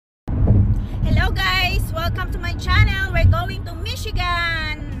Welcome to my channel. We're going to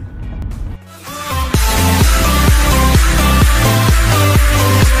Michigan.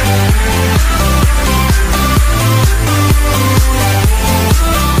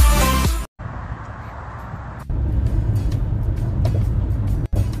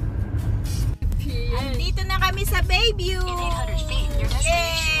 Andito na kami sa Bayview.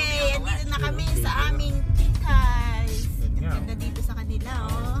 Yay! Andito na kami sa aming steakhouse. Ganda dito sa kanila,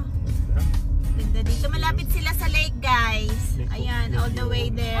 oh. Ganda dito. Malapit sila sa lake, guys. Ayan, all the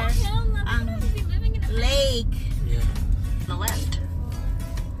way there. Ang lake. The left.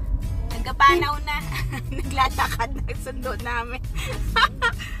 Nagkapanaw na. Naglalakad na sundo namin.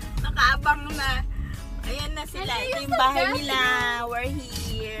 Nakaabang na. Ayan na sila. Ito yung bahay nila. We're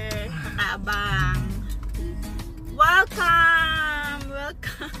here. Nakaabang. Welcome!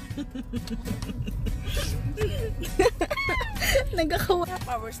 Welcome! Nagkakawa.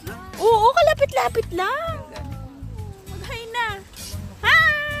 Powers lang. Oo, kalapit-lapit lang. Mag-hi na.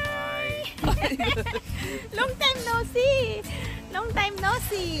 Hi! Long time no see. Long time no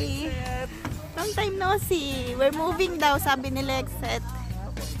see. Long time no see. We're moving daw, sabi ni Lexet.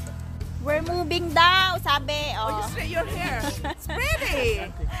 We're moving daw, sabi. Oh, you straight your hair. It's pretty.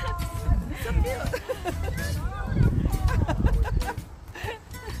 So cute.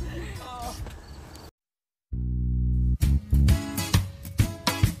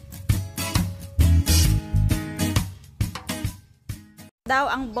 Daw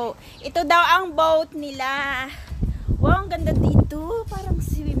ang boat. Ito daw ang boat nila. Wow, ang ganda dito. Parang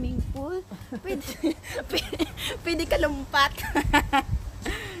swimming pool. Pwede ka lumpat.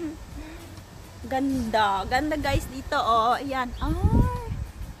 Ganda. Ganda guys dito. Oh, ayan. Ay,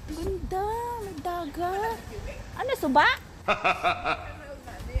 ganda. May dagat. Ano, suba?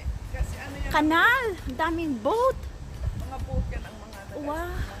 Kanal. Ang daming boat. Mga boat yan ang mga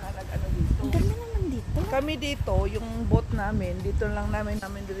wow. nag-ano dito. Ang ganda naman dito. Kami dito, yung boat namin, dito lang namin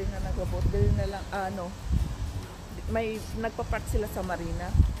diri nga nag-boat. Diri na lang, may nagpa-park sila sa marina.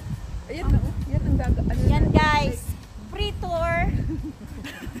 Ayan, yan ang dagat. Yan guys. Free tour.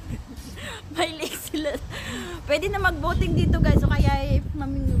 May lake sila. Pwede na mag-boating dito guys. So kaya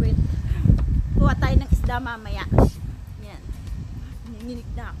mamingwit. Kuha tayo ng isda mamaya. Yan.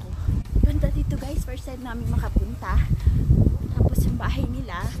 Nanginginig na ako. Ganda dito guys. First time namin makapunta. Tapos yung bahay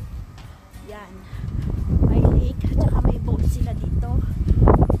nila. Yan. May lake. At saka may boat sila dito.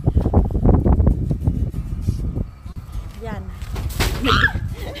 Yan.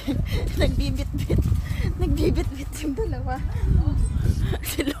 Nagbibit-bit. Nagbibit-bit yung dalawa.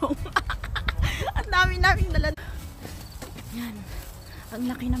 Silong. Ang dami namin dala. Yan. Ang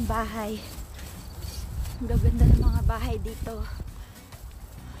laki ng bahay. Ang gaganda ng mga bahay dito.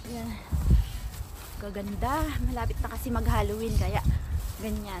 Yan. Gaganda. Malapit na kasi mag-Halloween kaya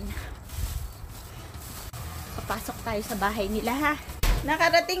ganyan. Papasok tayo sa bahay nila ha.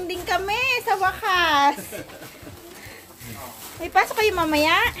 Nakarating din kami sa wakas. May pasok kayo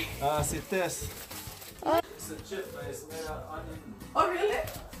mamaya? Si Tess. Oh. It's a chip, but it's made out of onion. Oh, really?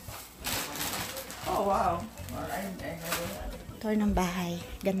 Oh, wow. Well, I never had it. Tour ng bahay.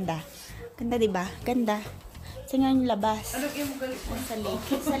 Ganda. Ganda diba? Ganda. Kasi nga yung labas. Anong yung galit mo? Sa lake.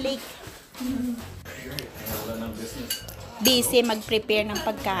 Sa lake. Wala ng business. Busy mag-prepare ng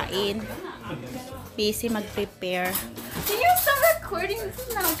pagkain. Busy mag-prepare. Can you stop recording? This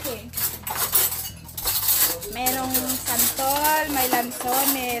is not okay. Merong santol, may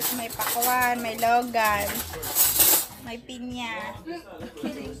lansones, may pakwan, may logan, may pinya.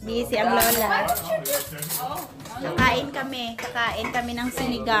 Busy ang lola. Kakain kami ng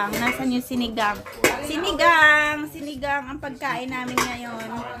sinigang. Nasaan yung sinigang? Sinigang ang pagkain namin ngayon.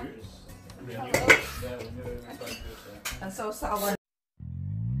 Ang sausawan.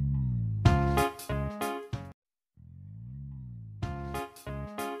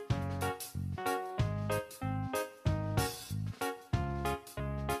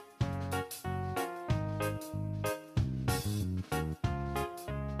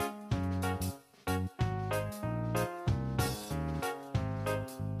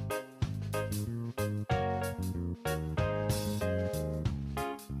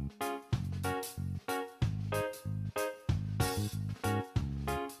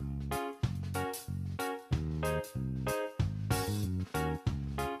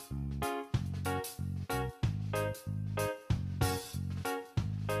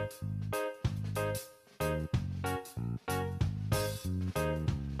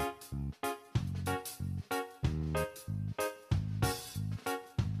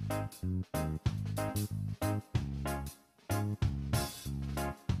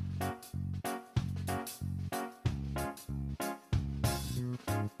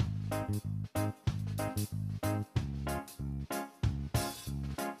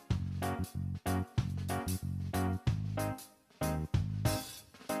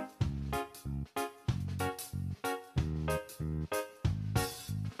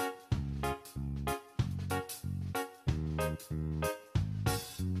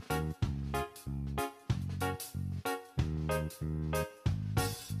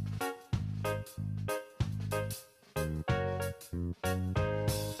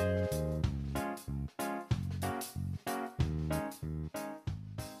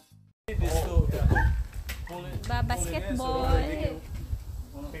 Basketball.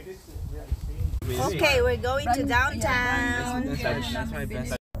 Okay, we're going to downtown.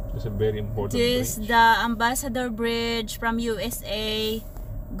 It's a very important This is the Ambassador Bridge from USA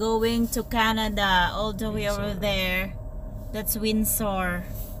going to Canada, all the way over there. That's Windsor,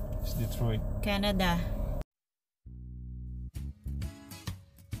 It's Detroit. Canada.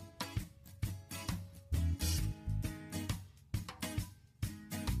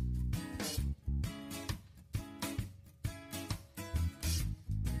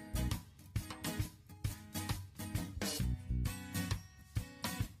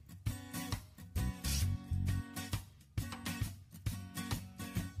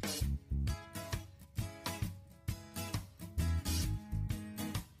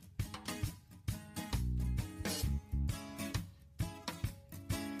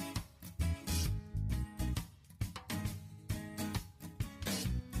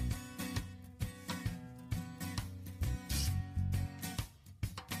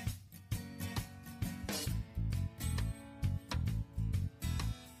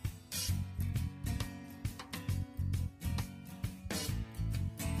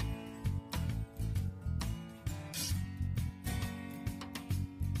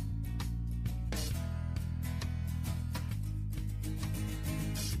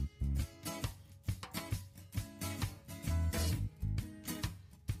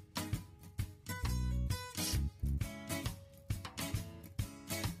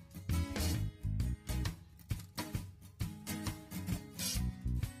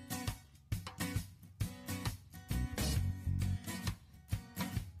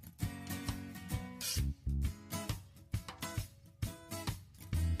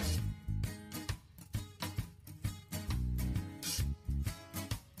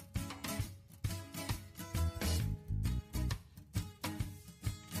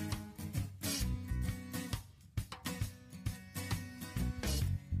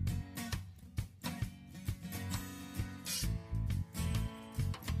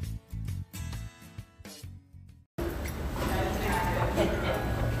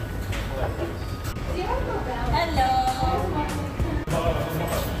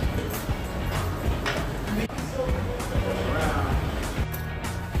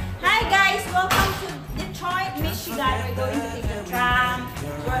 Hi guys, welcome to Detroit, Michigan. We're going to take the tram.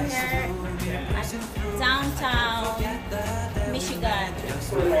 We're here at downtown Michigan.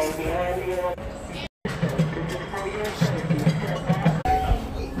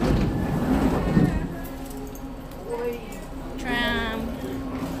 Tram.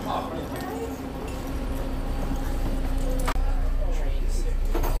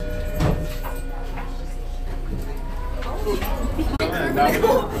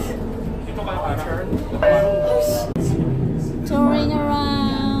 Touring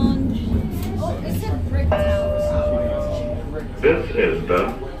around. Oh, is it Bricktown? This is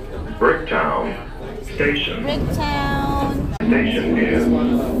the Bricktown Station. Bricktown. Station is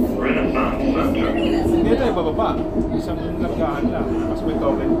Renaissance Center. Hindi tayo bababa. Isang largaan lang. Mas may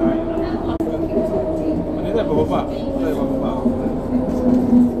token tayo. Hindi tayo bababa. Hindi tayo bababa.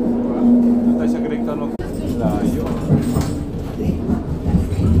 Doon tayo sa Greektown. Layo.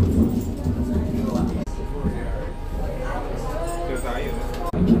 Dito tayo.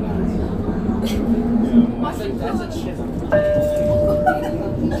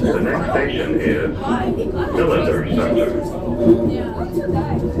 The next station is Cylinder Center.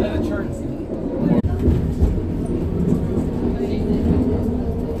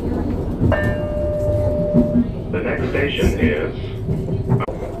 The next station is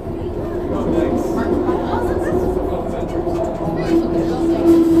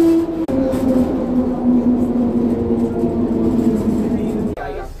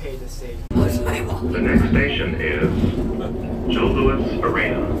The next station is Joe Louis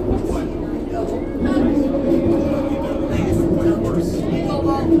Arena.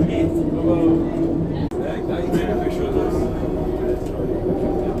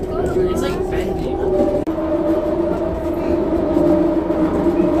 It's like bending.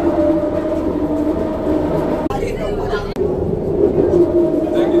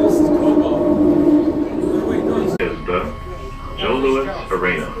 Is the Joe Louis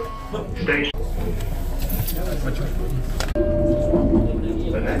Arena station.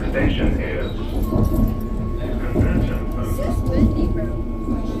 The next station is Convention Center.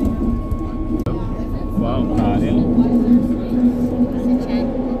 Wow, kanin.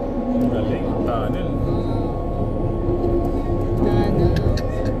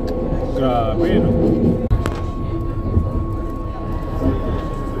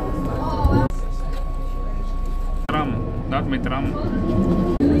 Dapat may tram.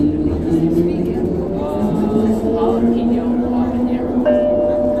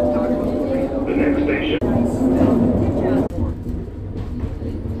 The next station.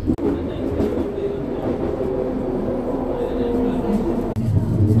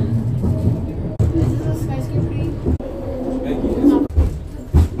 This is a skyscraper.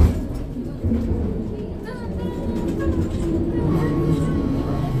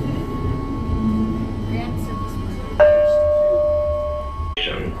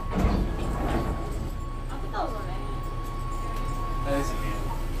 Station.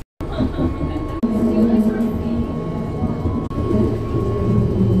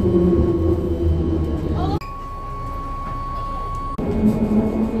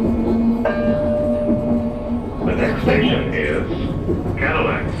 The next station is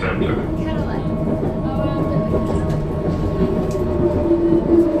Cadillac Center.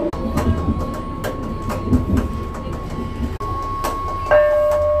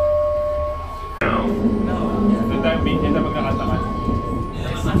 Now, Doon tayo minyan na magkakatakal.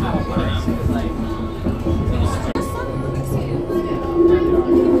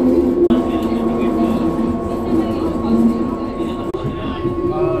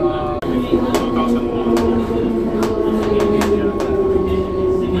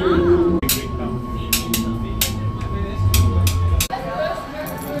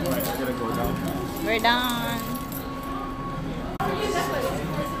 We're done.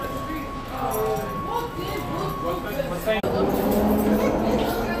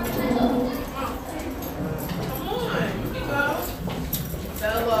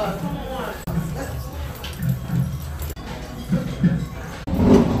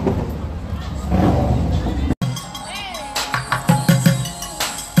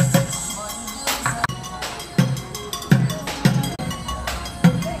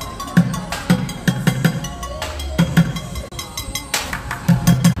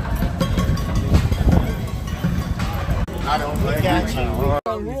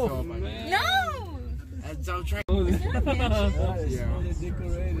 No! That's I'm trying. Yeah.